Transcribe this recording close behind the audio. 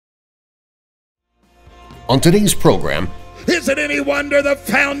On today's program, is it any wonder the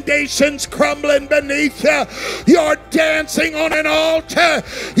foundation's crumbling beneath you? You're dancing on an altar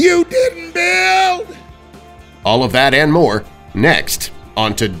you didn't build. all of that and more next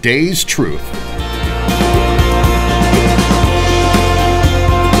on Today's Truth.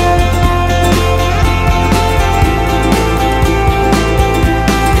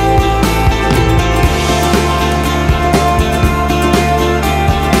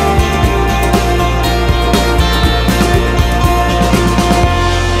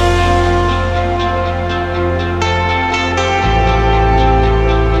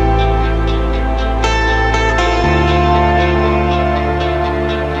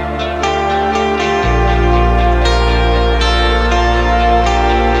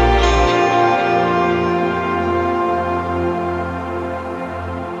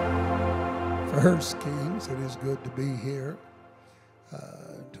 First Kings, it is good to be here.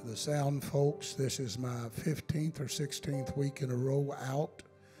 To the sound folks, this is my 15th or 16th week in a row out,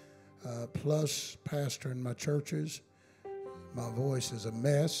 plus pastoring my churches. My voice is a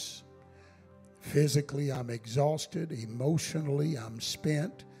mess. Physically, I'm exhausted. Emotionally, I'm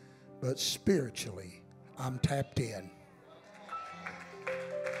spent. But spiritually, I'm tapped in.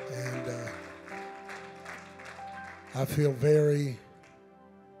 And I feel very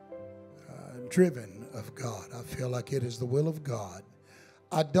driven of God. I feel like it is the will of God.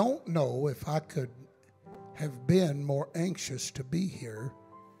 I don't know if I could have been more anxious to be here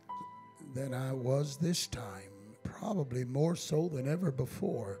than I was this time. Probably more so than ever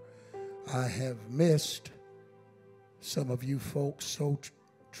before. I have missed some of you folks so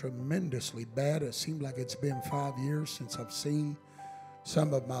tremendously bad. It seemed like it's been 5 years since I've seen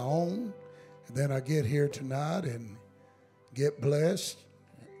some of my own. And then I get here tonight and get blessed.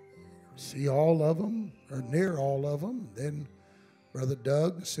 See all of them, or near all of them. Then Brother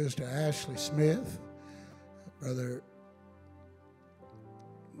Doug, Sister Ashley Smith, Brother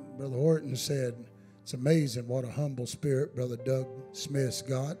Horton said, it's amazing what a humble spirit Brother Doug Smith's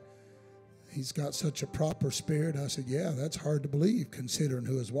got. He's got such a proper spirit. I said, yeah, that's hard to believe considering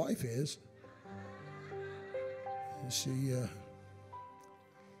who his wife is. She,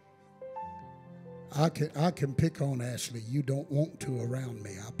 I can pick on Ashley. You don't want to around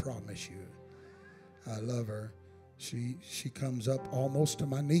me, I promise you. I love her. She comes up almost to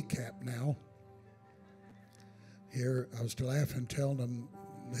my kneecap now. Here, I was laughing, telling them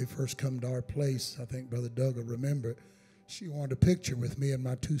they first come to our place. I think Brother Doug will remember it. She wanted a picture with me and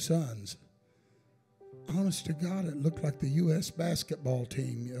my two sons. Honest to God, it looked like the U.S. basketball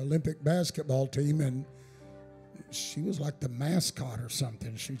team, Olympic basketball team, and she was like the mascot or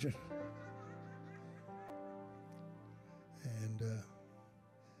something. She just...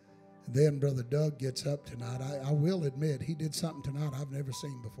 Then Brother Doug gets up tonight. I will admit he did something tonight I've never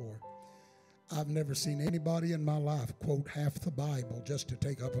seen before. I've never seen anybody in my life quote half the Bible just to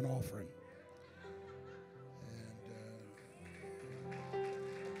take up an offering.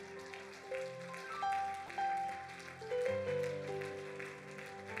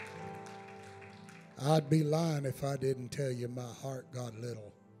 And I'd be lying if I didn't tell you my heart got a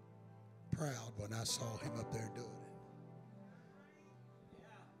little proud when I saw him up there doing it.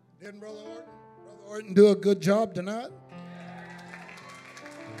 Didn't Brother Horton do a good job tonight?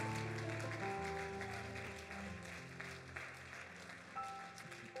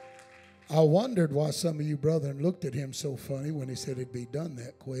 I wondered why some of you brethren looked at him so funny when he said it'd be done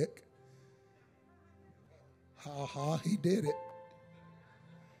that quick. Ha ha, he did it.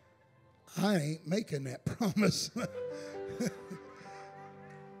 I ain't making that promise.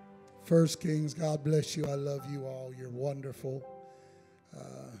 First Kings, God bless you. I love you all. You're wonderful.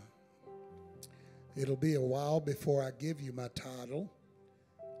 It'll be a while before I give you my title,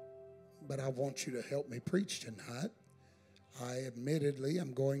 but I want you to help me preach tonight. I admittedly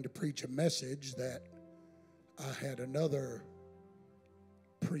am going to preach a message that I had another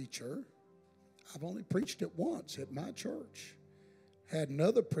preacher. I've only preached it once at my church. Had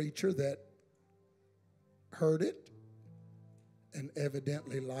another preacher that heard it and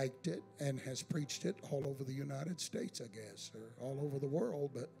evidently liked it and has preached it all over the United States, I guess, or all over the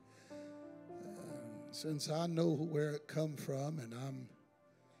world, but since I know where it come from and I'm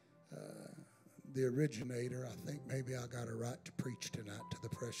the originator, I think maybe I got a right to preach tonight to the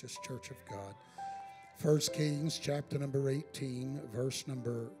precious church of God. 1 Kings chapter number 18, verse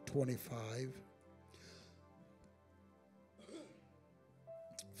number 25.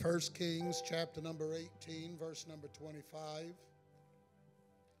 1 Kings chapter number 18, verse number 25.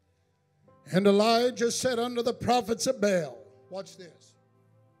 And Elijah said unto the prophets of Baal, watch this.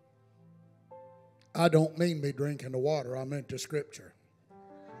 I don't mean me drinking the water, I meant the scripture.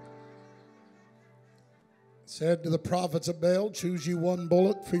 said to the prophets of Baal, choose you one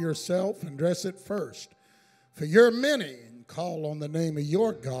bullock for yourself and dress it first. For you're many, and call on the name of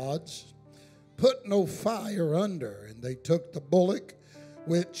your gods. Put no fire under. And they took the bullock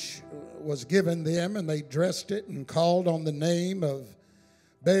which was given them, and they dressed it and called on the name of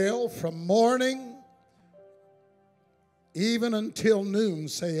Baal from morning even until noon,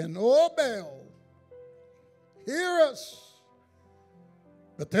 saying, O Baal, hear us.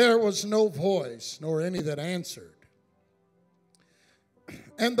 But there was no voice, nor any that answered.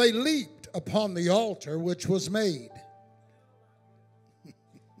 And they leaped upon the altar which was made.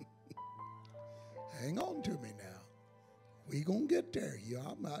 Hang on to me now. We gonna get there.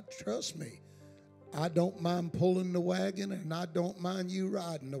 Y'all might trust me. I don't mind pulling the wagon, and I don't mind you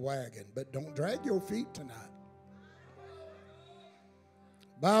riding the wagon, but don't drag your feet tonight.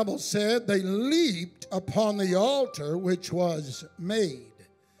 Bible said they leaped upon the altar which was made.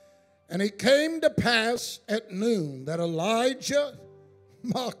 And it came to pass at noon that Elijah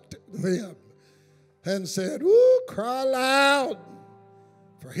mocked them and said, cry loud,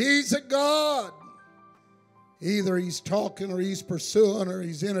 for he's a God. Either he's talking or he's pursuing or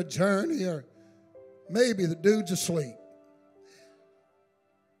he's in a journey or maybe the dude's asleep.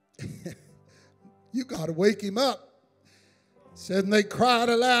 You got to wake him up. Said, and they cried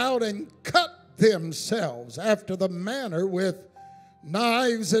aloud and cut themselves after the manner with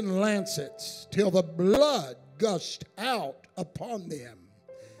knives and lancets, till the blood gushed out upon them.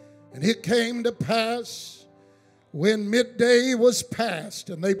 And it came to pass, when midday was past,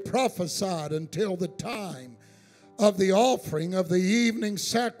 and they prophesied until the time of the offering of the evening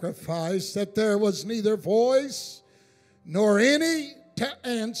sacrifice, that there was neither voice, nor any to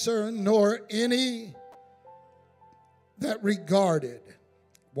answer, nor any that regarded.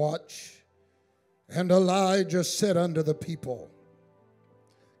 Watch. And Elijah said unto the people,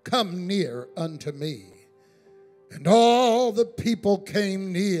 come near unto me. And all the people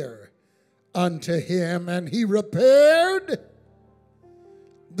came near unto him, and he repaired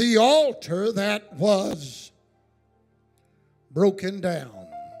the altar that was broken down.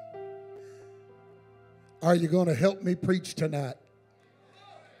 Are you going to help me preach tonight?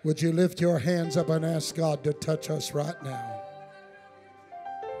 Would you lift your hands up and ask God to touch us right now?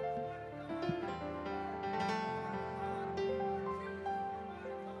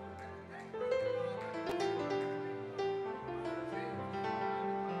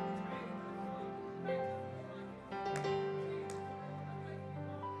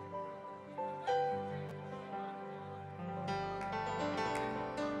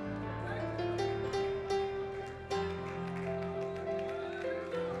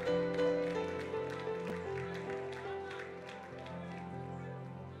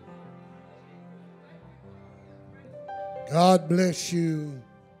 God bless you.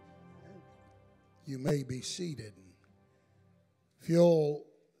 You may be seated. If you'll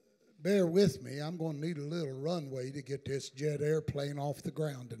bear with me, I'm going to need a little runway to get this jet airplane off the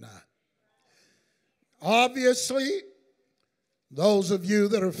ground tonight. Obviously, those of you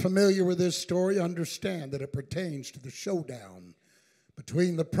that are familiar with this story understand that it pertains to the showdown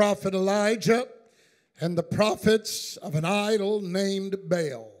between the prophet Elijah and the prophets of an idol named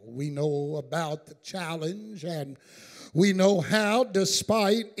Baal. We know about the challenge, and we know how,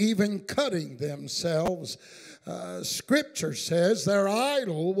 despite even cutting themselves, Scripture says their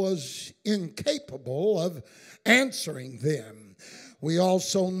idol was incapable of answering them. We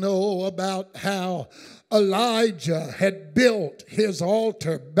also know about how Elijah had built his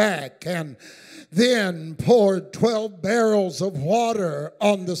altar back and then poured 12 barrels of water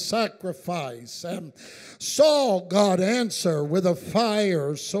on the sacrifice and saw God answer with a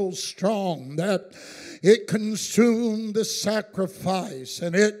fire so strong that it consumed the sacrifice,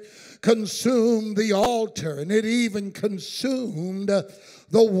 and it consumed the altar, and it even consumed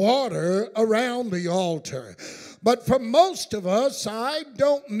the water around the altar. But for most of us, I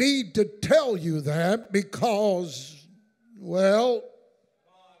don't need to tell you that because, well,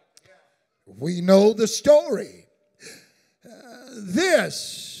 we know the story.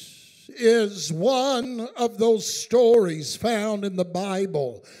 This is one of those stories found in the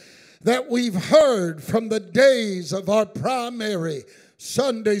Bible that we've heard from the days of our primary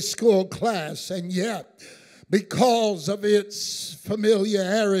Sunday school class, and yet, because of its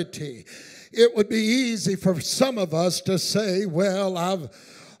familiarity, it would be easy for some of us to say, well, I've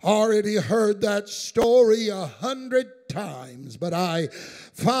already heard that story 100 times, but I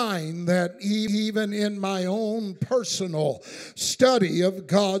find that even in my own personal study of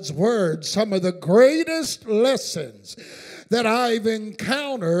God's Word, some of the greatest lessons that I've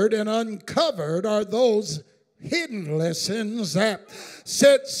encountered and uncovered are those hidden lessons that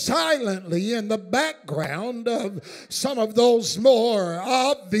sit silently in the background of some of those more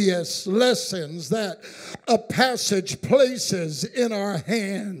obvious lessons that a passage places in our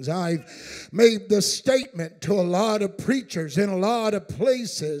hands. I've made the statement to a lot of preachers in a lot of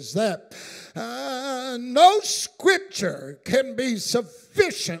places that no scripture can be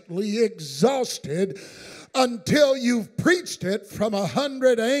sufficiently exhausted until you've preached it from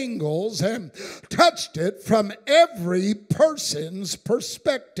 100 angles and touched it from every person's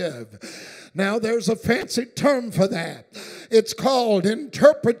perspective. Now, there's a fancy term for that. It's called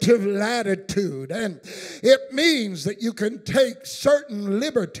interpretive latitude, and it means that you can take certain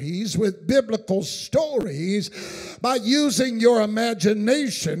liberties with biblical stories by using your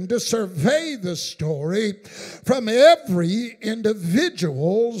imagination to survey the story from every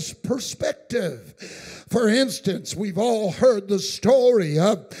individual's perspective. For instance, we've all heard the story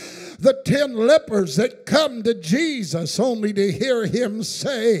of the 10 lepers that come to Jesus only to hear him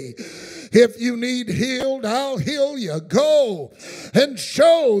say, "If you need healed, I'll heal you. Go and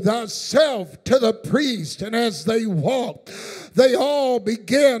show thyself to the priest." And as they walked, they all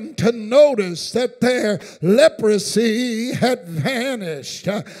began to notice that their leprosy had vanished.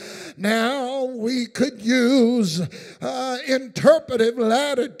 Now, we could use interpretive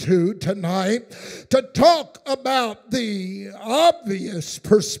latitude tonight to talk about the obvious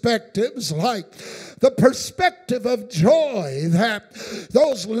perspectives, like the perspective of joy that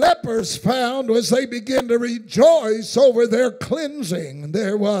those lepers found as they began to rejoice over their cleansing.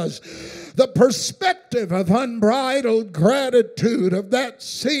 There was the perspective of unbridled gratitude of that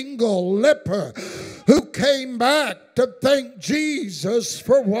single leper who came back to thank Jesus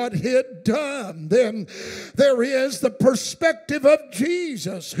for what he had done. Then there is the perspective of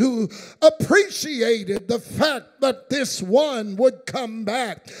Jesus, who appreciated the fact that this one would come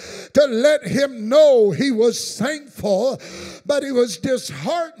back to let him know he was thankful, but he was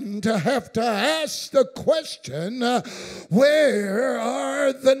disheartened to have to ask the question, where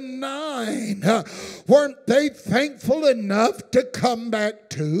are the 9? Weren't they thankful enough to come back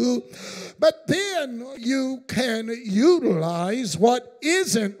too? But then you can utilize what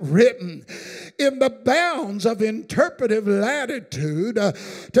isn't written in the bounds of interpretive latitude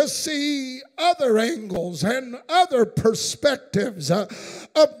to see other angles and other perspectives of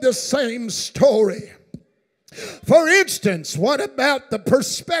the same story. For instance, what about the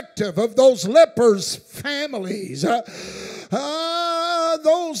perspective of those lepers' families?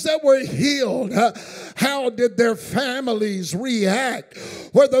 Those that were healed, how did their families react?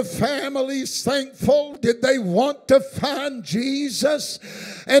 Were the families thankful? Did they want to find Jesus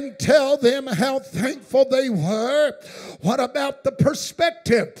and tell them how thankful they were? What about the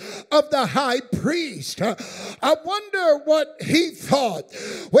perspective of the high priest? I wonder what he thought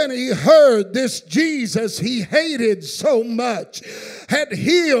when he heard this Jesus he hated so much had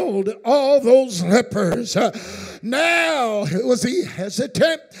healed all those lepers. Now, was he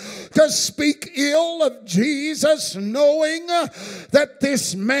hesitant to speak ill of Jesus, knowing that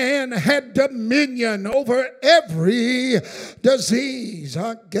this man had dominion over every disease?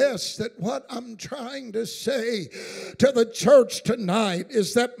 I guess that what I'm trying to say to the church tonight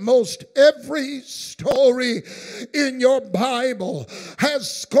is that most every story in your Bible has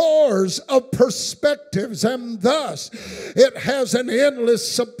scores of perspectives, and thus it has an endless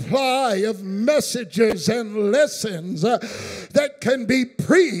supply of messages and lessons that can be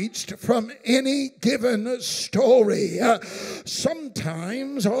preached from any given story.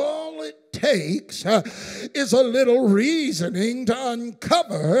 Sometimes all it takes is a little reasoning to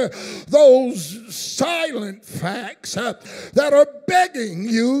uncover those silent facts that are begging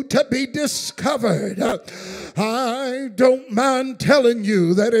you to be discovered. I don't mind telling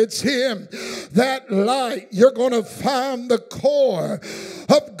you that it's him, that light. You're going to find the core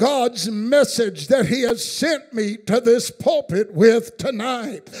of God's message that he has sent me to this pulpit with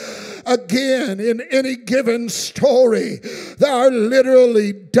tonight. Again, in any given story, there are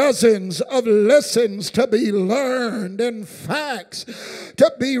literally dozens of lessons to be learned and facts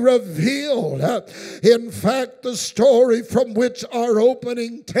to be revealed. In fact, the story from which our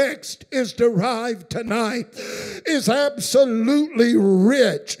opening text is derived tonight is absolutely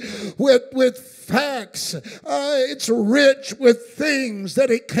rich with facts. It's rich with things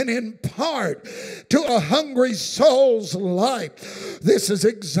that it can impart to a hungry soul's life. This is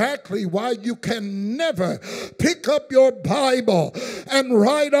exactly why you can never pick up your Bible and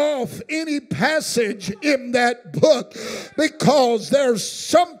write off any passage in that book, because there's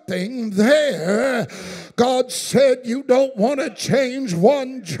something there. God said you don't want to change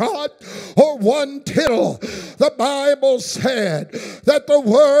one jot or one tittle. The Bible said that the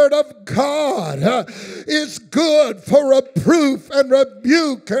word of God is good for reproof and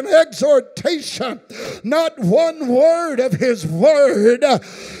rebuke and exhortation. Not one word of his word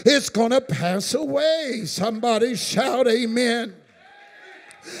is going to pass away. Somebody shout amen.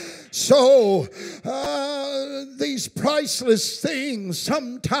 So these priceless things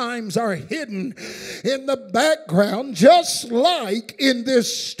sometimes are hidden in the background, just like in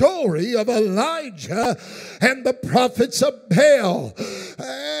this story of Elijah and the prophets of Baal.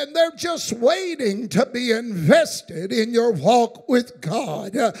 And they're just waiting to be invested in your walk with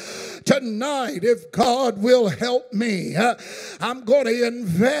God. Tonight, if God will help me, I'm going to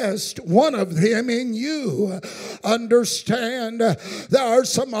invest one of them in you. Understand, there are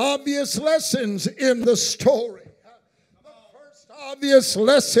some obvious lessons in the story. Obvious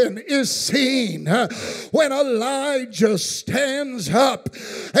lesson is seen when Elijah stands up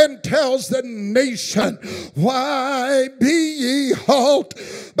and tells the nation, why be ye halt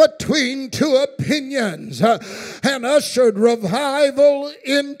between two opinions, and ushered revival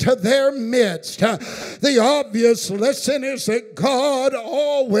into their midst. The obvious lesson is that God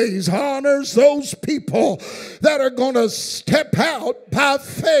always honors those people that are going to step out by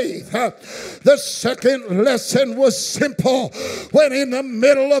faith. The second lesson was simple. When in the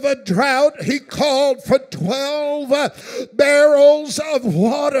middle of a drought, he called for 12 barrels of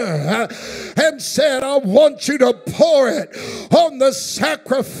water and said, I want you to pour it on the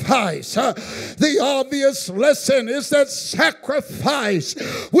sacrifice. The obvious lesson is that sacrifice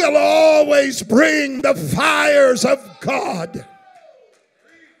will always bring the fires of God.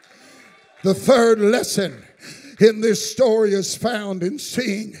 The third lesson in this story is found in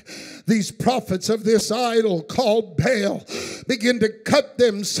seeing these prophets of this idol called Baal begin to cut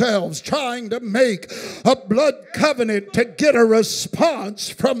themselves, trying to make a blood covenant to get a response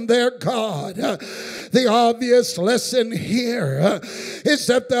from their God. The obvious lesson here is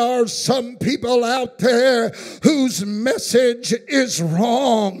that there are some people out there whose message is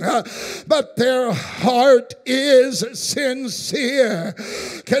wrong, but their heart is sincere.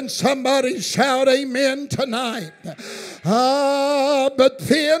 Can somebody shout amen tonight? But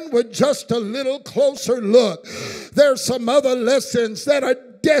then with just a little closer look, there's some other lessons that are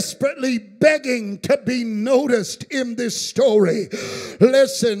desperately begging to be noticed in this story.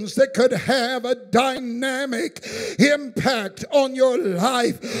 Lessons that could have a dynamic impact on your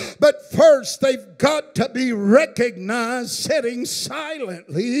life. But first, they've got to be recognized sitting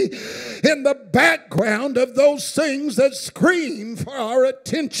silently in the background of those things that scream for our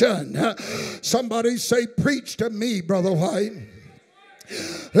attention. Somebody say, preach to me, Brother White.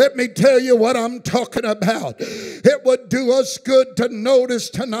 Let me tell you what I'm talking about. It would do us good to notice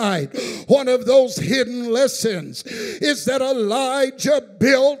tonight one of those hidden lessons is that Elijah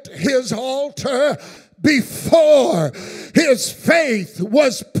built his altar before his faith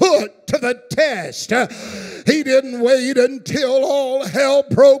was put to the test. He didn't wait until all hell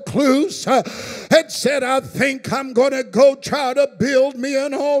broke loose and said, I think I'm going to go try to build me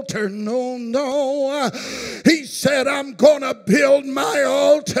an altar. No. He said, I'm going to build my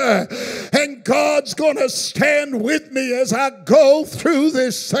altar, and God's going to stand with me as I go through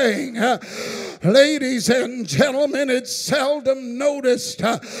this thing. Ladies and gentlemen, it's seldom noticed,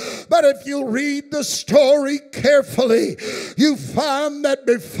 but if you read the story carefully, you find that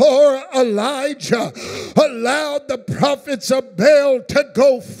before Elijah allowed the prophets of Baal to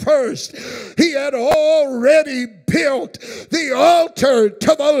go first, he had already built the altar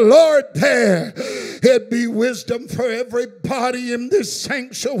to the Lord there. It'd be wisdom for everybody in this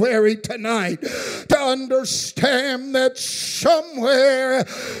sanctuary tonight to understand that somewhere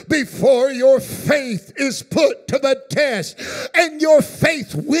before your faith is put to the test, and your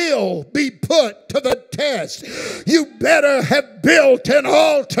faith will be put to the test, you better have built an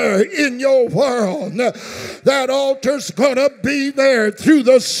altar in your world. That altar's gonna be there through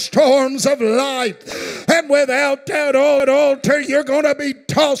the storms of life, and without that altar, you're gonna be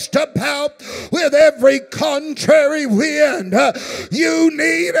tossed about with every contrary wind. You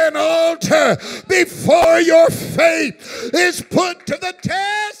need an altar before your faith is put to the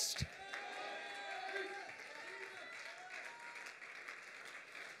test.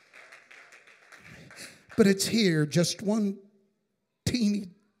 But it's here, just one teeny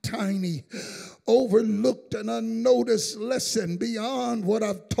tiny overlooked and unnoticed lesson beyond what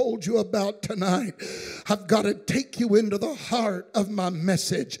I've told you about tonight. I've got to take you into the heart of my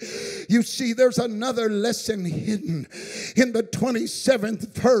message. You see, there's another lesson hidden in the 27th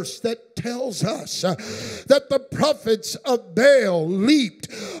verse that tells us that the prophets of Baal leaped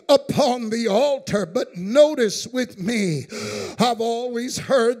upon the altar. But notice with me, I've always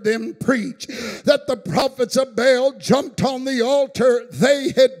heard them preach that the prophets of Baal jumped on the altar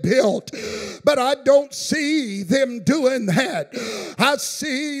they had built. But I don't see them doing that. I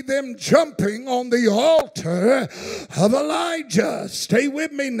see them jumping on the altar of Elijah. Stay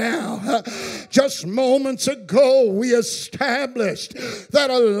with me now. Just moments ago, we established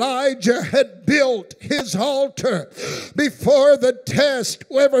that Elijah had built his altar before the test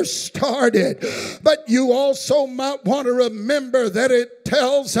ever started. But you also might want to remember that it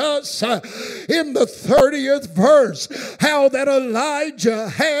tells us in the 30th verse how that Elijah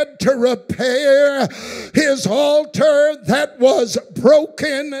had to repair his altar that was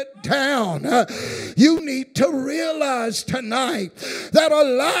broken down. You need to realize tonight that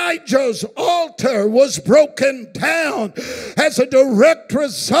Elijah's altar was broken down as a direct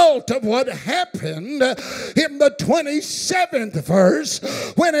result of what happened in the 27th verse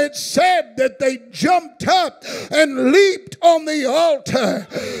when it said that they jumped up and leaped on the altar.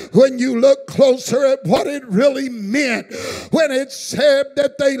 When you look closer at what it really meant when it said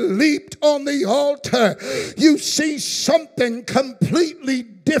that they leaped on the altar, you see something completely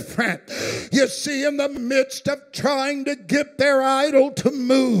different. You see, in the midst of trying to get their idol to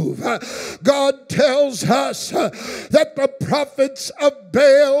move, God tells us that the prophets of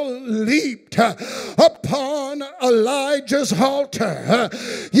Baal leaped upon Elijah's altar.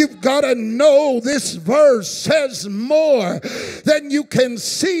 You've got to know this verse says more than you can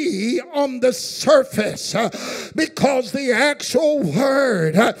see on the surface, because the actual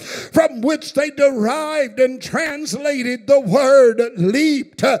word from which they derived and translated the word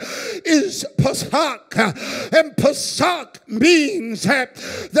leap is pasak, and pasak means that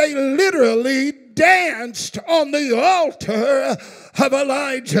they literally danced on the altar of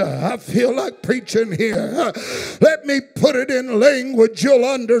Elijah. I feel like preaching here. Let me put it in language you'll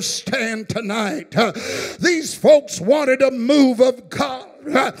understand tonight. These folks wanted a move of God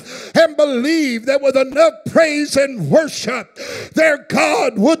and believed that with enough praise and worship their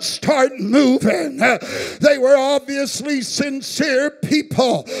God would start moving. They were obviously sincere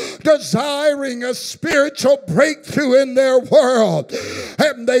people desiring a spiritual breakthrough in their world,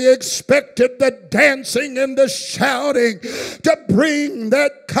 and they expected the dancing and the shouting to bring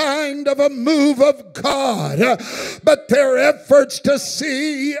that kind of a move of God. But their efforts to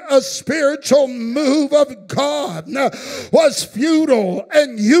see a spiritual move of God was futile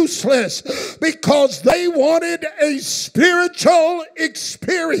and useless, because they wanted a spiritual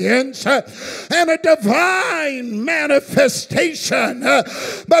experience and a divine manifestation,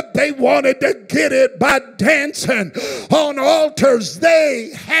 but they wanted to get it by dancing on altars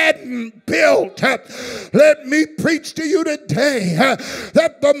they hadn't built. Let me preach to you today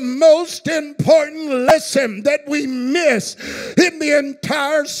that the most important lesson that we miss in the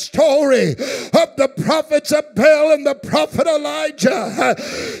entire story of the prophets of Baal and the prophet Elijah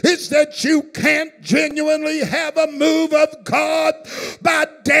is that you can't genuinely have a move of God by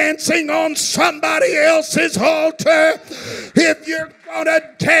dancing on somebody else's altar. If you're gonna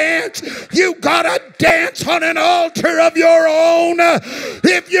dance, you gotta dance on an altar of your own.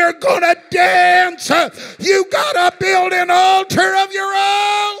 If you're gonna dance, you gotta build an altar of your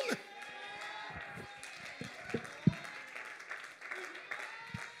own.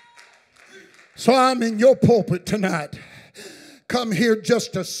 So I'm in your pulpit tonight. Come here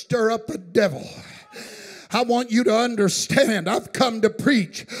just to stir up the devil. I want you to understand, I've come to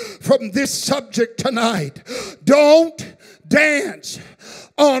preach from this subject tonight. Don't dance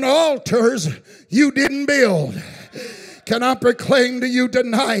on altars you didn't build. Can I proclaim to you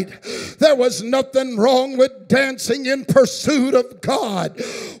tonight, there was nothing wrong with dancing in pursuit of God.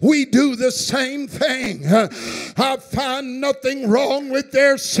 We do the same thing. I find nothing wrong with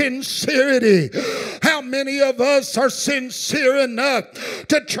their sincerity. How many of us are sincere enough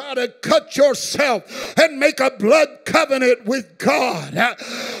to try to cut yourself and make a blood covenant with God?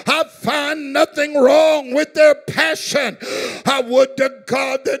 I find nothing wrong with their passion. I would to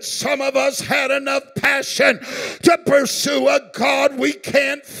God that some of us had enough passion to pursue a God we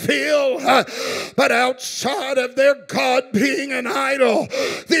can't feel. But outside of their God being an idol,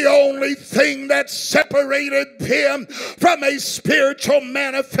 the only thing that separated them from a spiritual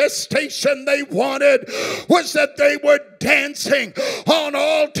manifestation they wanted was that they were dancing on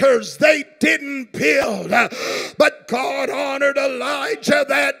altars they didn't build. But God honored Elijah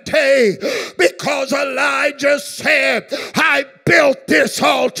that day because Elijah said, I built this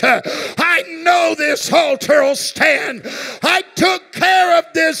altar. I know this altar will stand. I took care of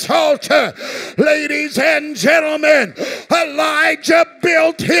this altar. Ladies and gentlemen, Elijah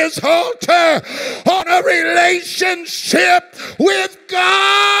built his altar on a relationship with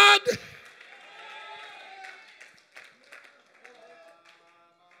God.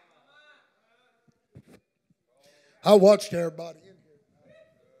 I watched everybody in here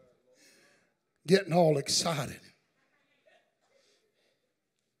getting all excited.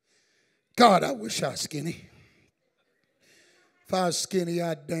 God, I wish I was skinny. If I was skinny,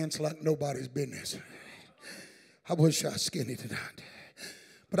 I'd dance like nobody's business. I wish I was skinny tonight.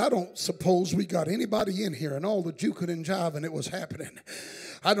 But I don't suppose we got anybody in here, and all the juking and jiving that was happening,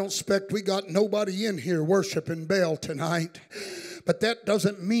 I don't expect we got nobody in here worshiping Baal tonight. But that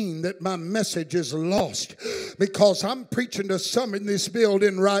doesn't mean that my message is lost, because I'm preaching to some in this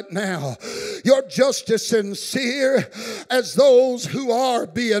building right now. You're just as sincere as those who are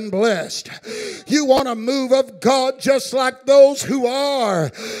being blessed. You want a move of God just like those who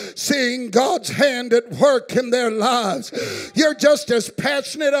are seeing God's hand at work in their lives. You're just as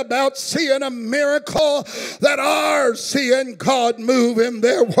passionate about seeing a miracle that are seeing God move in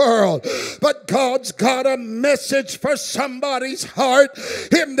their world. But God's got a message for somebody's heart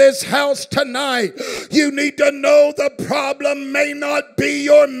in this house tonight. You need to know the problem may not be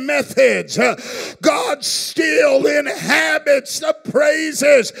your methods. God still inhabits the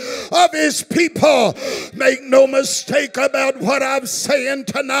praises of his people. Make no mistake about what I'm saying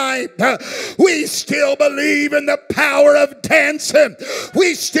tonight. We still believe in the power of dancing.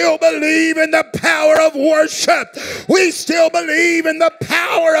 We still believe in the power of worship. We still believe in the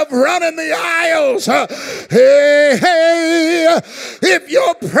power of running the aisles. Hey, if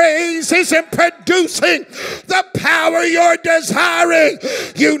your praise isn't producing the power you're desiring,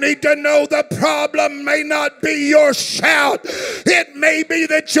 you need to know the problem may not be your shout. It may be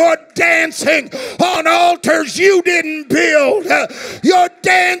that you're dancing on altars you didn't build. You're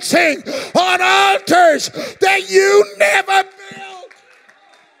dancing on altars that you never built.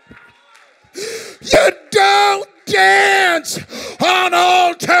 You don't dance on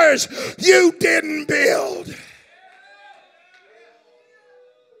altars you didn't build.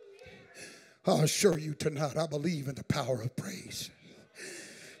 I'll assure you tonight, I believe in the power of praise.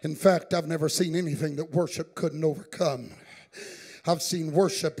 In fact, I've never seen anything that worship couldn't overcome. I've seen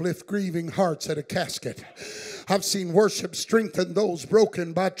worship lift grieving hearts at a casket. I've seen worship strengthen those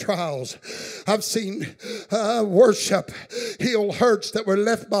broken by trials. I've seen worship heal hurts that were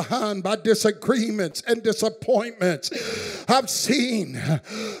left behind by disagreements and disappointments. I've seen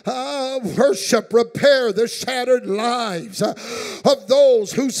worship repair the shattered lives of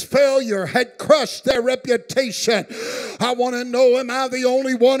those whose failure had crushed their reputation. I want to know, am I the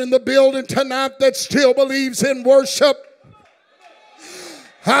only one in the building tonight that still believes in worship?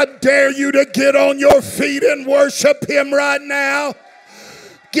 I dare you to get on your feet and worship him right now.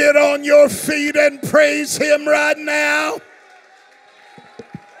 Get on your feet and praise him right now.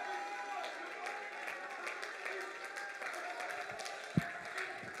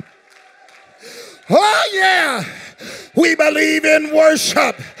 Oh yeah, we believe in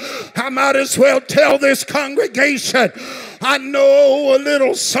worship. I might as well tell this congregation, I know a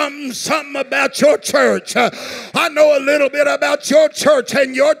little something about your church. I know a little bit about your church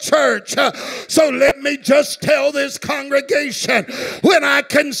and your church. So let me just tell this congregation, when I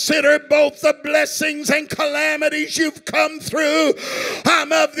consider both the blessings and calamities you've come through,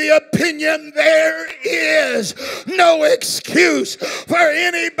 I'm of the opinion there is no excuse for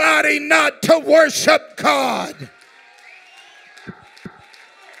anybody not to worship God.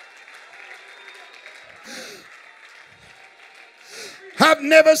 I've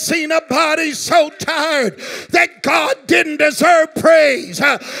never seen a body so tired that God didn't deserve praise.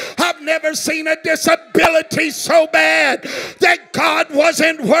 I've never seen a disability so bad that God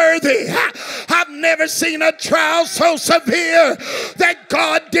wasn't worthy. I've never seen a trial so severe that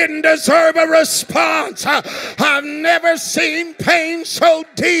God didn't deserve a response. I've never seen pain so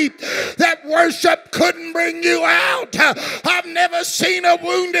deep that worship couldn't bring you out. I've never seen a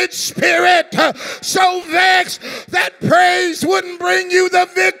wounded spirit so vexed that praise wouldn't bring you the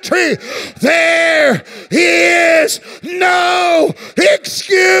victory. There is no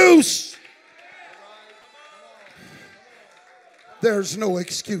excuse. There's no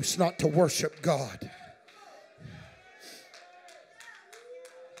excuse not to worship God.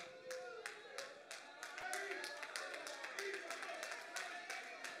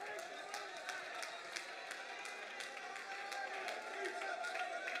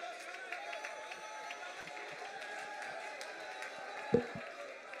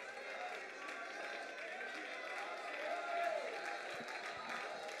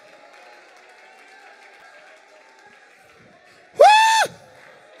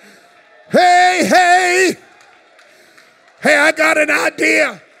 got an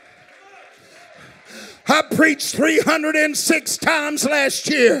idea. I preached 306 times last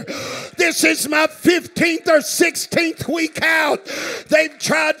year. This is my 15th or 16th week out. They've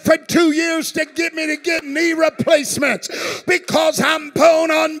tried for 2 years to get me to get knee replacements because I'm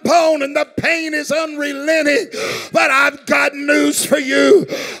bone on bone and the pain is unrelenting. But I've got news for you.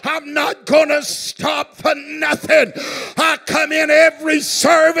 I'm not going to stop for nothing. I come in every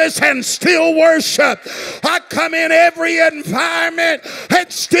service and still worship. I come in every environment and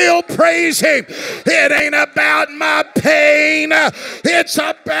still praise Him. It ain't about my pain. It's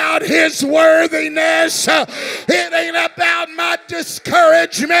about His worthiness. It ain't about my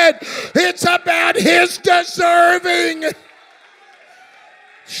discouragement. It's about His deserving.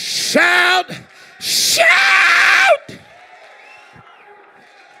 Shout, shout.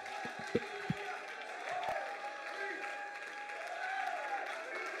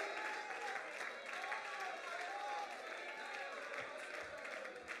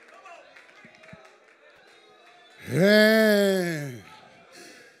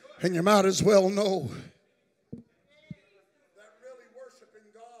 And you might as well know that really worshiping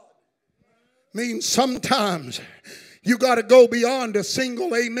God means sometimes you got to go beyond a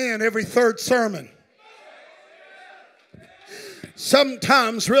single amen every third sermon.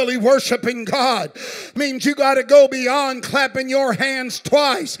 Sometimes really worshiping God means you got to go beyond clapping your hands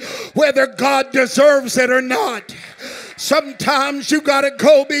twice, whether God deserves it or not. Sometimes you got to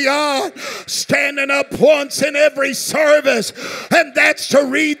go beyond standing up once in every service, and that's to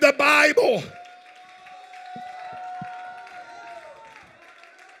read the Bible.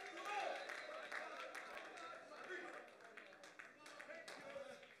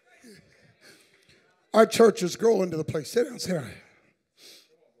 Our church is growing to the place. Sit down, sit down.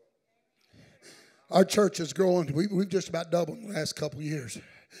 Our church is growing. We've just about doubled in the last couple of years.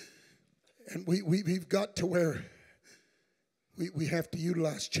 And we've got to where we have to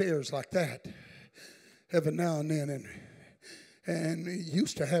utilize chairs like that every now and then. And we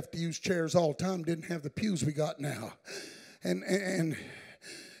used to have to use chairs all the time. Didn't have the pews we got now. And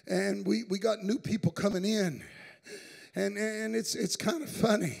we got new people coming in. And it's kind of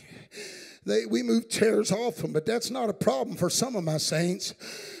funny. We move chairs off them, but that's not a problem for some of my saints.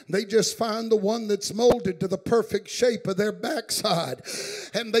 They just find the one that's molded to the perfect shape of their backside,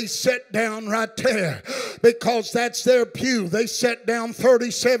 and they sit down right there because that's their pew. They sat down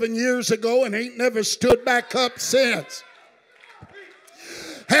 37 years ago and ain't never stood back up since.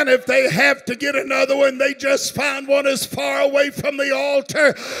 And if they have to get another one, they just find one as far away from the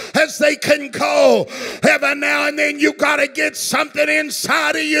altar as they can go. Every now and then you got to get something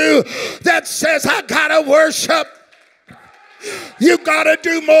inside of you that says, I got to worship. You got to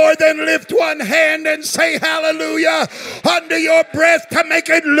do more than lift one hand and say hallelujah under your breath to make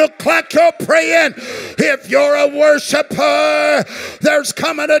it look like you're praying. If you're a worshiper, there's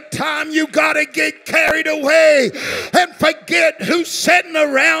coming a time you got to get carried away and forget who's sitting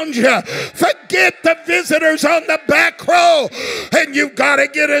around you. Forget the visitors on the back row. And you got to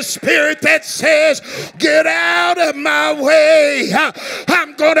get a spirit that says, get out of my way.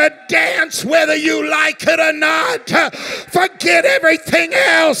 I'm going to dance whether you like it or not. Forget everything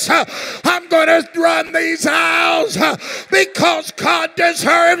else. I'm going to run these aisles because God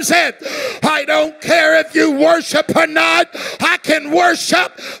deserves it. I don't care if you worship or not. I can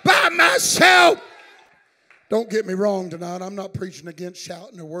worship by myself. Don't get me wrong tonight. I'm not preaching against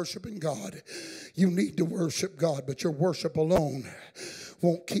shouting or worshiping God. You need to worship God, but your worship alone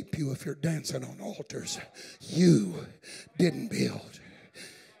won't keep you if you're dancing on altars you didn't build.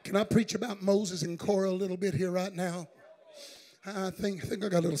 Can I preach about Moses and Korah a little bit here right now? I think I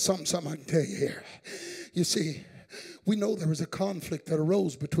got a little something I can tell you here. You see, we know there was a conflict that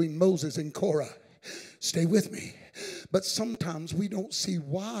arose between Moses and Korah. Stay with me. But sometimes we don't see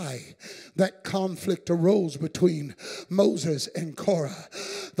why that conflict arose between Moses and Korah.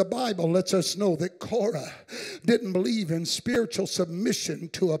 The Bible lets us know that Korah didn't believe in spiritual submission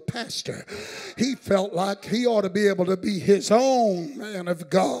to a pastor. He felt like he ought to be able to be his own man of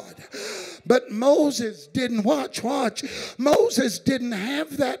God. But Moses didn't. Watch. Moses didn't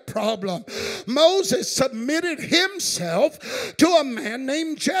have that problem. Moses submitted himself to a man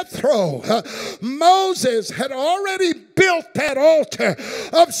named Jethro. Moses had already built that altar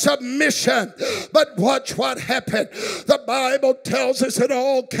of submission. But watch what happened. The Bible tells us it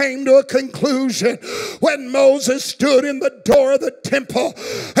all came to a conclusion when Moses stood in the door of the temple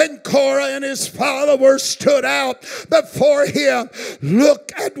and Korah and his followers stood out before him.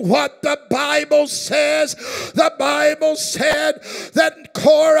 Look at what the Bible says. The Bible said that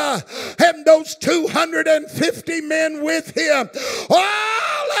Korah and those 250 men with him,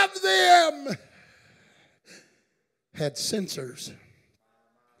 all of them had censers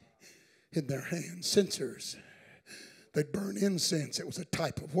in their hands. Censers. They'd burn incense. It was a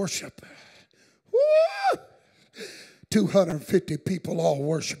type of worship. Woo! 250 people all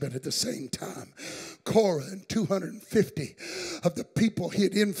worshiping at the same time. Korah and 250 of the people he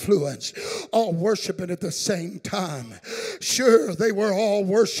had influenced all worshiping at the same time. Sure, they were all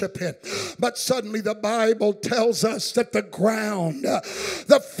worshiping, but suddenly the Bible tells us that the ground,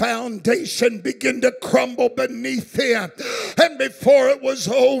 the foundation began to crumble beneath them. And before it was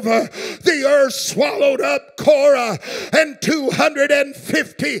over, the earth swallowed up Korah and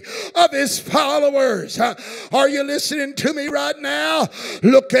 250 of his followers. Are you listening to me right now?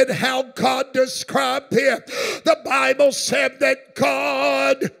 Look at how God described it. The Bible said that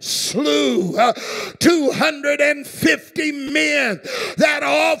God slew 250 men that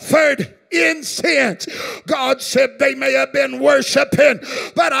offered incense. God said they may have been worshiping,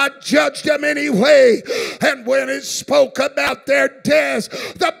 but I judged them anyway. And when it spoke about their deaths,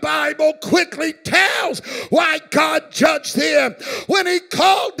 the Bible quickly tells why God judged them when he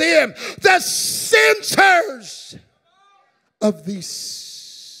called them the censers of these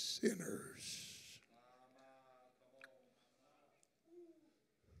sinners.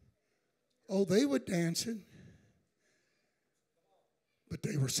 Oh, they were dancing, but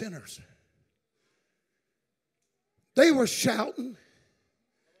they were sinners. They were shouting,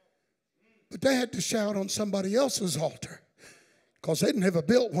 but they had to shout on somebody else's altar because they'd never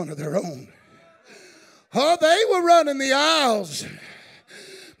built one of their own. Oh, they were running the aisles,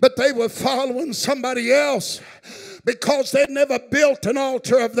 but they were following somebody else because they'd never built an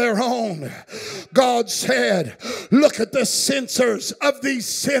altar of their own. God said, look at the censers of these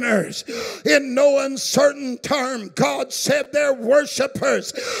sinners. In no uncertain term, God said they're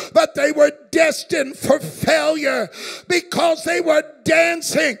worshipers, but they were destined for failure because they were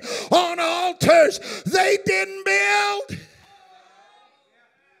dancing on altars they didn't build.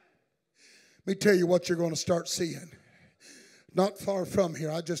 Let me tell you what you're going to start seeing. Not far from here,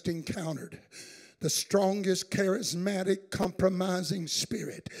 I just encountered the strongest charismatic compromising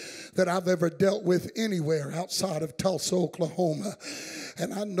spirit that I've ever dealt with anywhere outside of Tulsa, Oklahoma.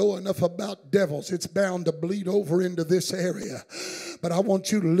 And I know enough about devils. It's bound to bleed over into this area. But I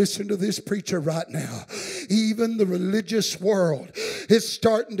want you to listen to this preacher right now. Even the religious world is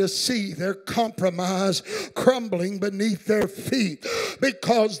starting to see their compromise crumbling beneath their feet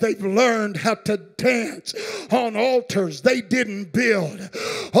because they've learned how to dance on altars they didn't build.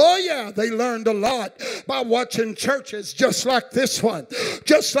 Oh yeah, they learned a lot by watching churches just like this one,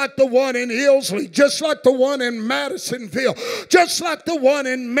 just like the one in Ilsley, just like the one in Madisonville, just like the one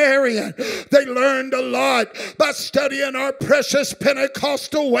in Marion. They learned a lot by studying our precious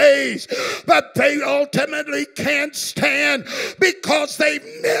Pentecostal ways, but they ultimately can't stand because they've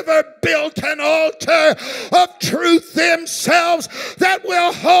never built an altar of truth themselves that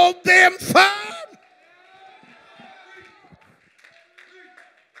will hold them firm.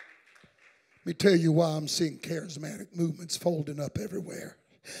 Let me tell you why I'm seeing charismatic movements folding up everywhere.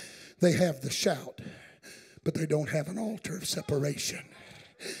 They have the shout, but they don't have an altar of separation.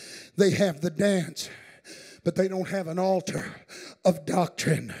 They have the dance, but they don't have an altar of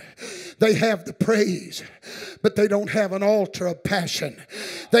doctrine. They have the praise, but they don't have an altar of passion.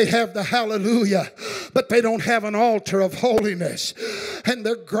 They have the hallelujah, but they don't have an altar of holiness. And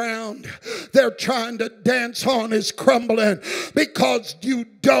the ground they're trying to dance on is crumbling because you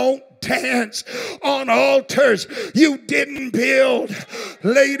don't dance on altars you didn't build.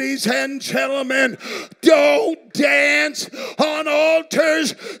 Ladies and gentlemen, don't dance on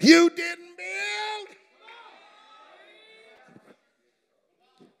altars you didn't build.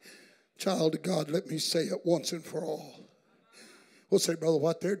 Child of God, let me say it once and for all. We'll say, brother,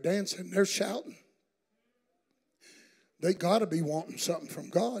 what? They're dancing, they're shouting. They got to be wanting something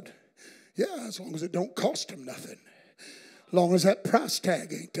from God. Yeah, as long as it don't cost them nothing. As long as that price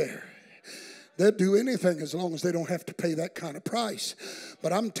tag ain't there. They'll do anything as long as they don't have to pay that kind of price.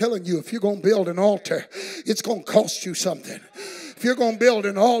 But I'm telling you, if you're going to build an altar, it's going to cost you something. If you're going to build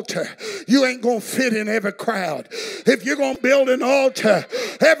an altar, you ain't going to fit in every crowd. If you're going to build an altar,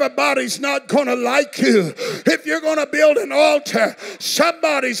 everybody's not going to like you. If you're going to build an altar,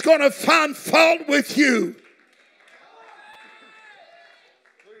 somebody's going to find fault with you.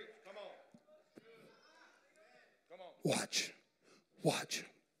 Watch. Watch.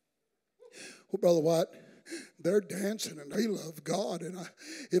 Well, Brother White, they're dancing and they love God. And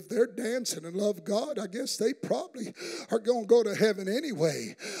if they're dancing and love God, I guess they probably are going to go to heaven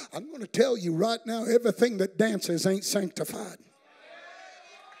anyway. I'm going to tell you right now, everything that dances ain't sanctified.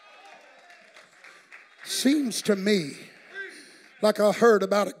 Seems to me like I heard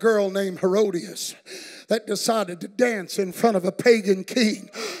about a girl named Herodias that decided to dance in front of a pagan king.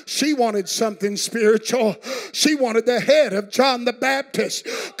 She wanted something spiritual. She wanted the head of John the Baptist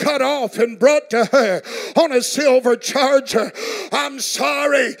cut off and brought to her on a silver charger. I'm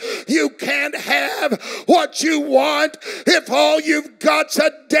sorry, you can't have what you want if all you've got's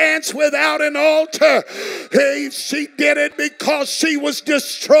a dance without an altar. Hey, she did it because she was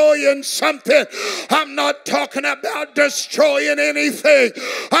destroying something. I'm not talking about destroying anything.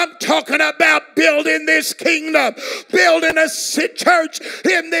 I'm talking about building this kingdom, building a church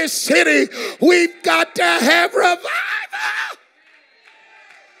in this city. We've got to have revival.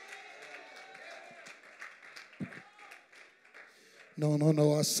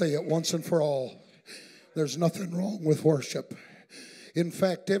 No, I say it once and for all. There's nothing wrong with worship. In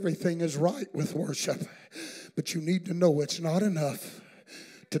fact, everything is right with worship. But you need to know it's not enough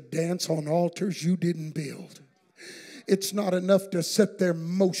to dance on altars you didn't build. It's not enough to sit there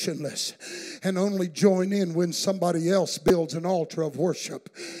motionless and only join in when somebody else builds an altar of worship.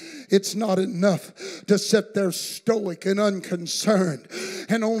 It's not enough to sit there stoic and unconcerned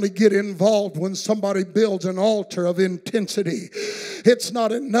and only get involved when somebody builds an altar of intensity. It's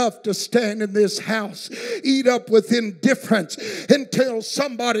not enough to stand in this house, eat up with indifference until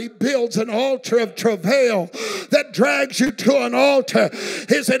somebody builds an altar of travail that drags you to an altar.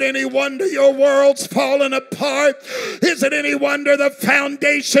 Is it any wonder your world's falling apart? Is it any wonder the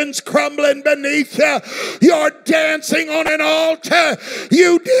foundation's crumbling beneath you? You're dancing on an altar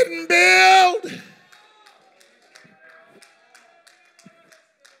you didn't build.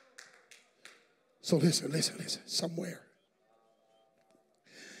 So listen.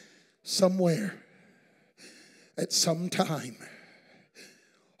 Somewhere, at some time,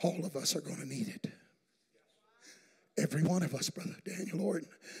 all of us are going to need it. Every one of us, Brother Daniel Orton,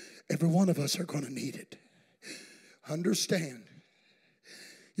 every one of us are going to need it. Understand,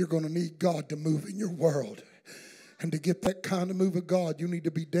 you're going to need God to move in your world. And to get that kind of move of God, you need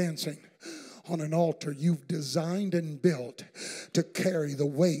to be dancing on an altar you've designed and built to carry the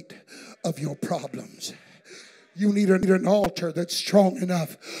weight of your problems. You need an altar that's strong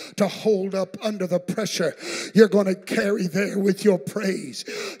enough to hold up under the pressure you're going to carry there with your praise.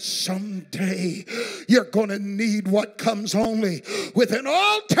 Someday you're going to need what comes only with an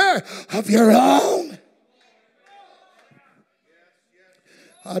altar of your own.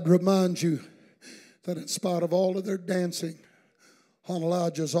 I'd remind you that in spite of all of their dancing on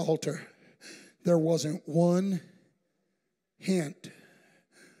Elijah's altar, there wasn't one hint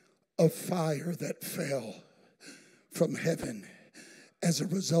of fire that fell from heaven as a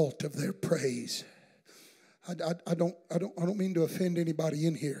result of their praise. I don't mean to offend anybody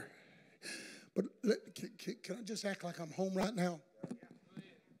in here, but can I just act like I'm home right now?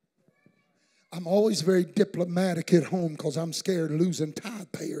 I'm always very diplomatic at home because I'm scared of losing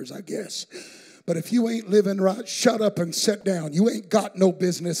tithe payers, I guess. But if you ain't living right, shut up and sit down. You ain't got no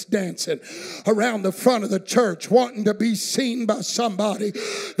business dancing around the front of the church wanting to be seen by somebody.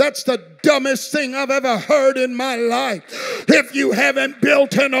 That's the dumbest thing I've ever heard in my life. If you haven't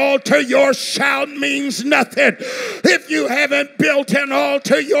built an altar, your shout means nothing. If you haven't built an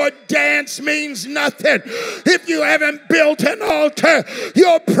altar, your dance means nothing. If you haven't built an altar,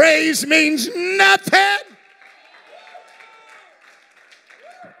 your praise means nothing.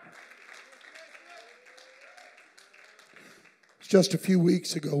 Just a few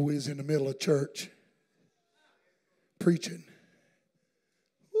weeks ago, we was in the middle of church preaching.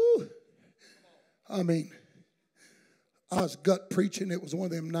 Woo. I mean, I was gut preaching. It was one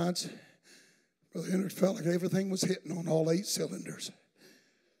of them nights. Brother Henry felt like everything was hitting on all 8 cylinders.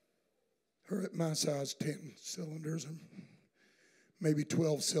 Her at my size, 10 cylinders, and maybe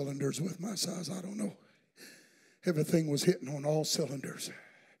 12 cylinders with my size. I don't know. Everything was hitting on all cylinders.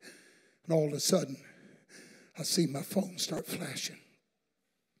 And all of a sudden, I see my phone start flashing.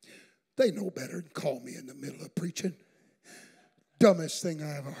 They know better than call me in the middle of preaching. Dumbest thing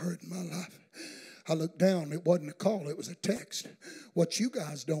I ever heard in my life. I looked down. It wasn't a call. It was a text. What you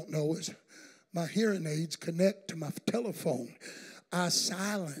guys don't know is my hearing aids connect to my telephone. I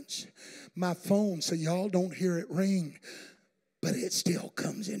silence my phone so y'all don't hear it ring, but it still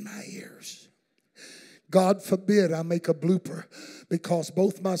comes in my ears. God forbid I make a blooper, because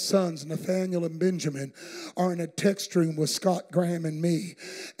both my sons, Nathaniel and Benjamin, are in a text room with Scott Graham and me.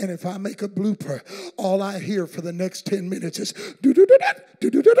 And if I make a blooper, all I hear for the next 10 minutes is do-do-do-da,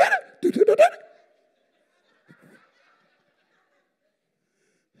 do-do-do-da, do-do-do-da.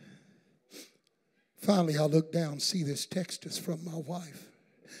 Finally, I look down, see this text is from my wife.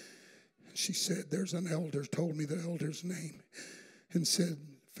 She said, there's an elder, told me the elder's name, and said,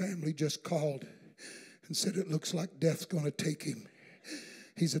 family just called and said it looks like death's going to take him.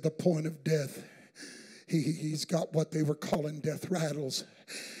 He's at the point of death. He's got what they were calling death rattles.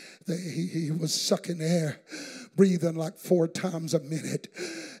 He was sucking air, breathing like 4 times a minute,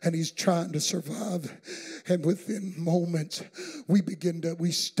 and he's trying to survive. And within moments,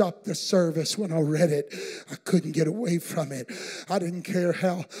 we stopped the service. When I read it, I couldn't get away from it. I didn't care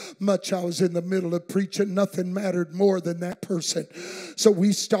how much I was in the middle of preaching. Nothing mattered more than that person. So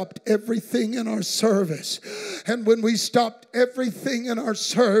we stopped everything in our service. And when we stopped everything in our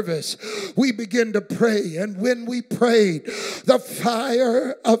service, we began to pray. And when we prayed, the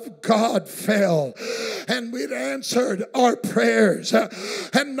fire of God fell, and it answered our prayers.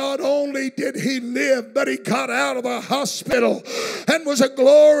 And not only did he live, but he got out of the hospital and was a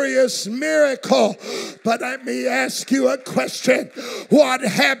glorious miracle. But let me ask you a question. What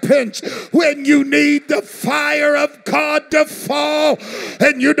happens when you need the fire of God to fall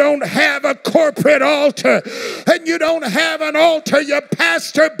and you don't have a corporate altar, and you don't have an altar your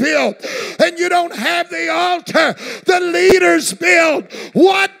pastor built, and you don't have the altar the leaders build?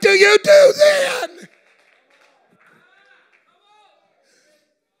 What do you do then?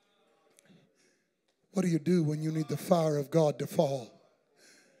 What do you do when you need the fire of God to fall,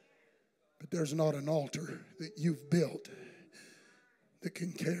 but there's not an altar that you've built that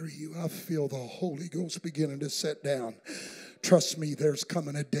can carry you? I feel the Holy Ghost beginning to set down. Trust me, there's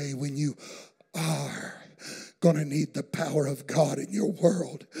coming a day when you are going to need the power of God in your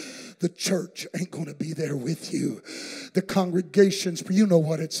world. The church ain't going to be there with you. The congregations, you know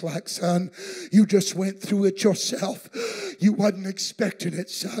what it's like, son. You just went through it yourself. You wasn't expecting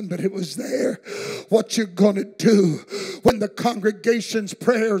it, son, but it was there. What you going to do when the congregation's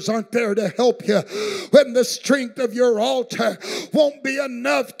prayers aren't there to help you? When the strength of your altar won't be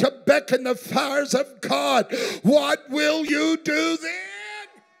enough to beckon the fires of God? What will you do then?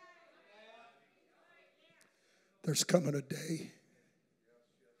 There's coming a day.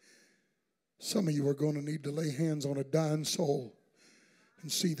 Some of you are going to need to lay hands on a dying soul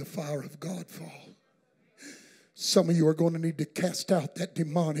and see the fire of God fall. Some of you are going to need to cast out that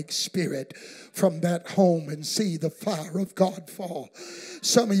demonic spirit from that home and see the fire of God fall.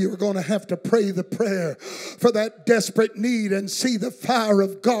 Some of you are going to have to pray the prayer for that desperate need and see the fire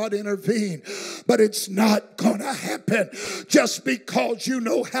of God intervene. But it's not going to happen just because you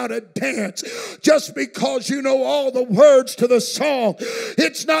know how to dance, just because you know all the words to the song.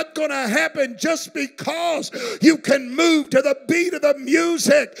 It's not going to happen just because you can move to the beat of the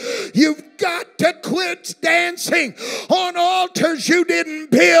music. You've got to quit dancing on altars you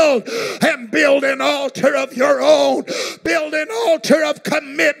didn't build and build an altar of your own. Build an altar of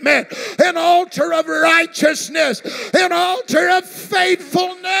commitment, an altar of righteousness, an altar of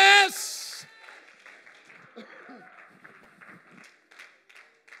faithfulness.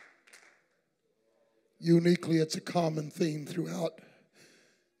 Uniquely, it's a common theme throughout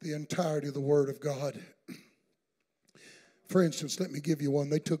the entirety of the Word of God. For instance, let me give you one.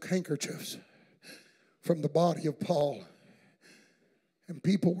 They took handkerchiefs from the body of Paul, and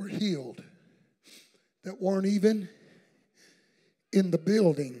people were healed that weren't even in the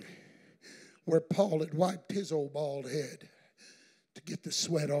building where Paul had wiped his old bald head to get the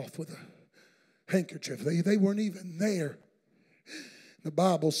sweat off with a handkerchief. They weren't even there. The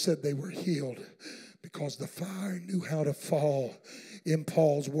Bible said they were healed because the fire knew how to fall in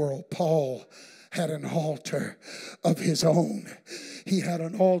Paul's world. Paul had an altar of his own. He had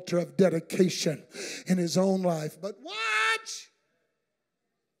an altar of dedication in his own life. But watch!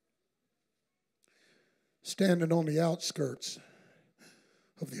 Standing on the outskirts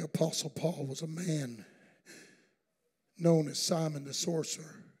of the Apostle Paul was a man known as Simon the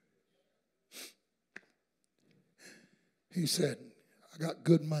sorcerer. He said, I got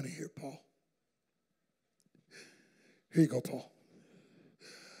good money here, Paul. Here you go, Paul.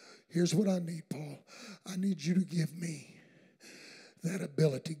 Here's what I need, Paul. I need you to give me that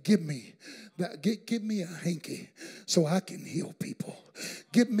ability. Give me a hanky so I can heal people.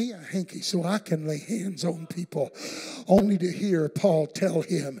 Give me a hanky so I can lay hands on people. Only to hear Paul tell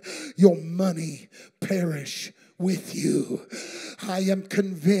him, your money perish with you. I am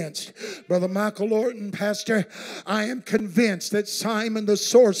convinced, Brother Michael Orton, Pastor, I am convinced that Simon the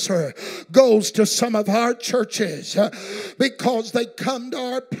sorcerer goes to some of our churches because they come to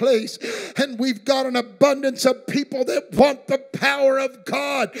our place and we've got an abundance of people that want the power of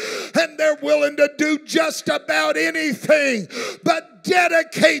God, and they're willing to do just about anything but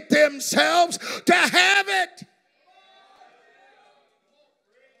dedicate themselves to have it.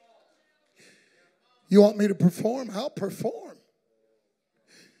 You want me to perform? I'll perform.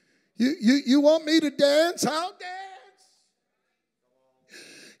 You want me to dance? I'll dance.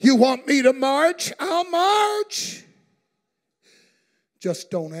 You want me to march? I'll march.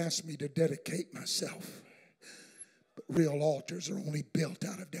 Just don't ask me to dedicate myself. But real altars are only built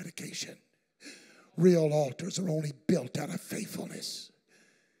out of dedication. Real altars are only built out of faithfulness.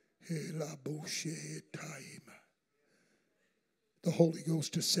 The Holy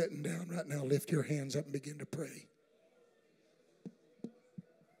Ghost is sitting down right now. Lift your hands up and begin to pray.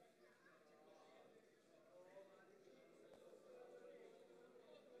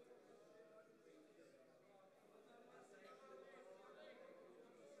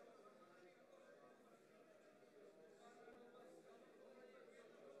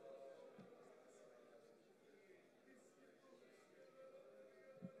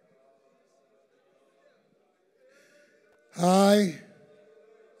 I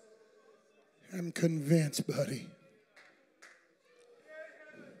am convinced, buddy.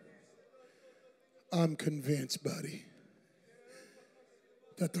 I'm convinced, buddy,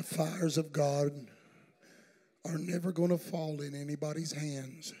 that the fires of God are never going to fall in anybody's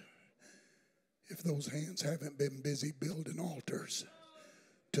hands if those hands haven't been busy building altars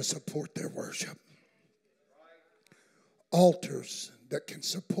to support their worship. Altars that can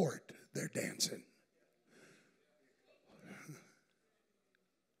support their dancing.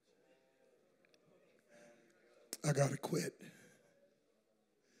 I got to quit.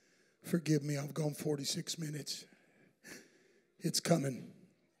 Forgive me, I've gone 46 minutes. It's coming.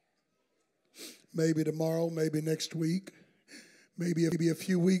 Maybe tomorrow, maybe next week, maybe a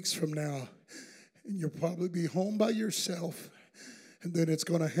few weeks from now. And you'll probably be home by yourself. And then it's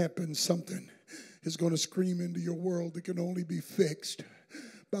going to happen. Something is going to scream into your world that can only be fixed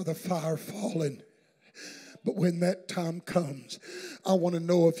by the fire falling. But when that time comes, I want to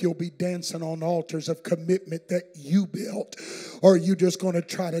know if you'll be dancing on altars of commitment that you built, or are you just going to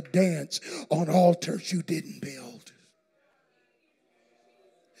try to dance on altars you didn't build?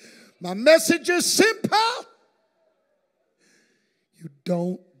 My message is simple. You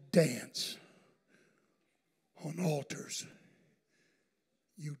don't dance on altars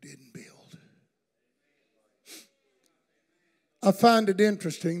you didn't build. I find it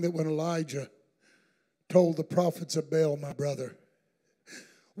interesting that when Elijah told the prophets of Baal, my brother,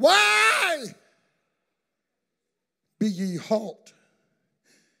 why be ye halt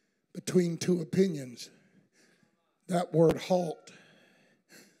between two opinions? That word halt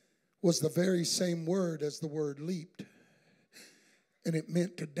was the very same word as the word leaped, and it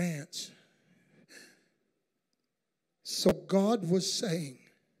meant to dance. So God was saying,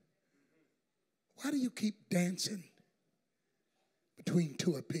 why do you keep dancing between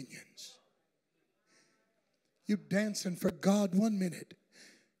two opinions? You're dancing for God one minute.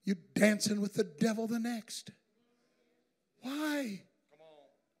 You're dancing with the devil the next. Why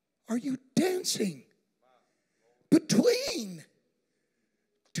are you dancing between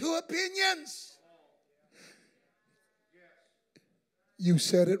two opinions? You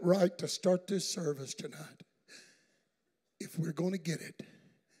said it right to start this service tonight. If we're going to get it,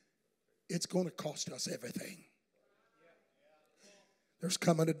 it's going to cost us everything. There's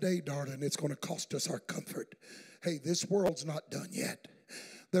coming a day, darling, it's going to cost us our comfort. Hey, this world's not done yet.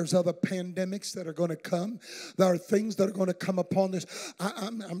 There's other pandemics that are going to come. There are things that are going to come upon this.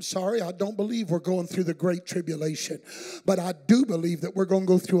 I'm sorry, I don't believe we're going through the great tribulation. But I do believe that we're going to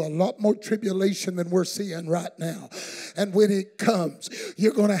go through a lot more tribulation than we're seeing right now. And when it comes,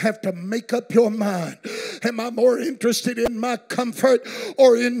 you're going to have to make up your mind. Am I more interested in my comfort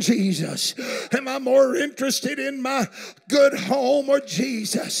or in Jesus? Am I more interested in my good home or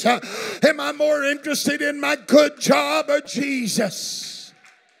Jesus? Am I more interested in my good job or Jesus?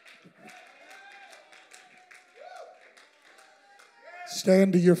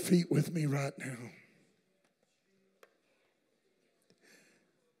 Stand to your feet with me right now.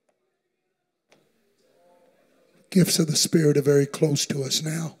 Gifts of the Spirit are very close to us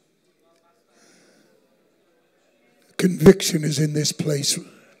now. Conviction is in this place.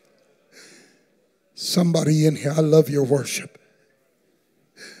 Somebody in here, I love your worship.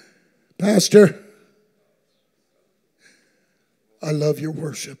 Pastor, I love your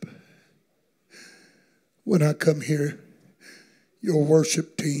worship. When I come here, your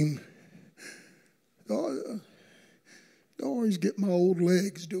worship team, I always get my old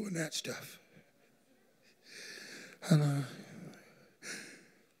legs doing that stuff. And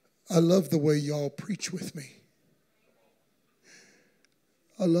I love the way y'all preach with me.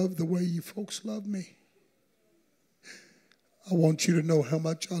 I love the way you folks love me. I want you to know how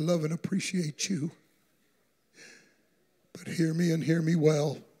much I love and appreciate you. But hear me and hear me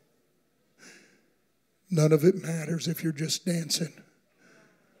well. None of it matters if you're just dancing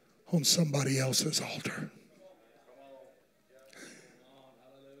on somebody else's altar.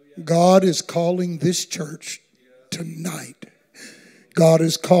 God is calling this church tonight. God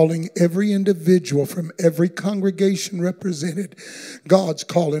is calling every individual from every congregation represented. God's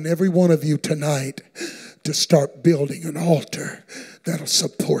calling every one of you tonight to start building an altar that'll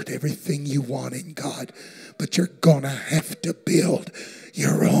support everything you want in God. But you're going to have to build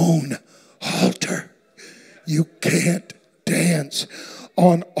your own altar. You can't dance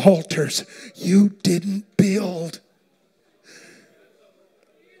on altars you didn't build.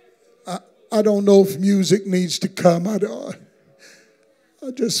 I don't know if music needs to come. I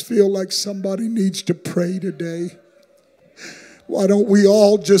just feel like somebody needs to pray today. Why don't we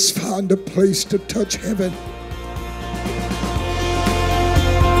all just find a place to touch heaven?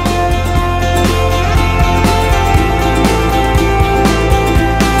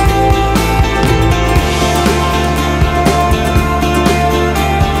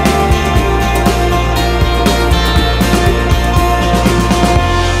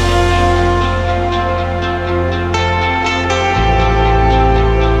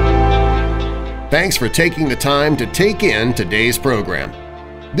 Thanks for taking the time to take in today's program.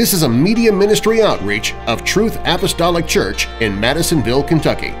 This is a media ministry outreach of Truth Apostolic Church in Madisonville,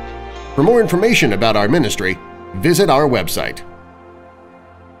 Kentucky. For more information about our ministry, visit our website,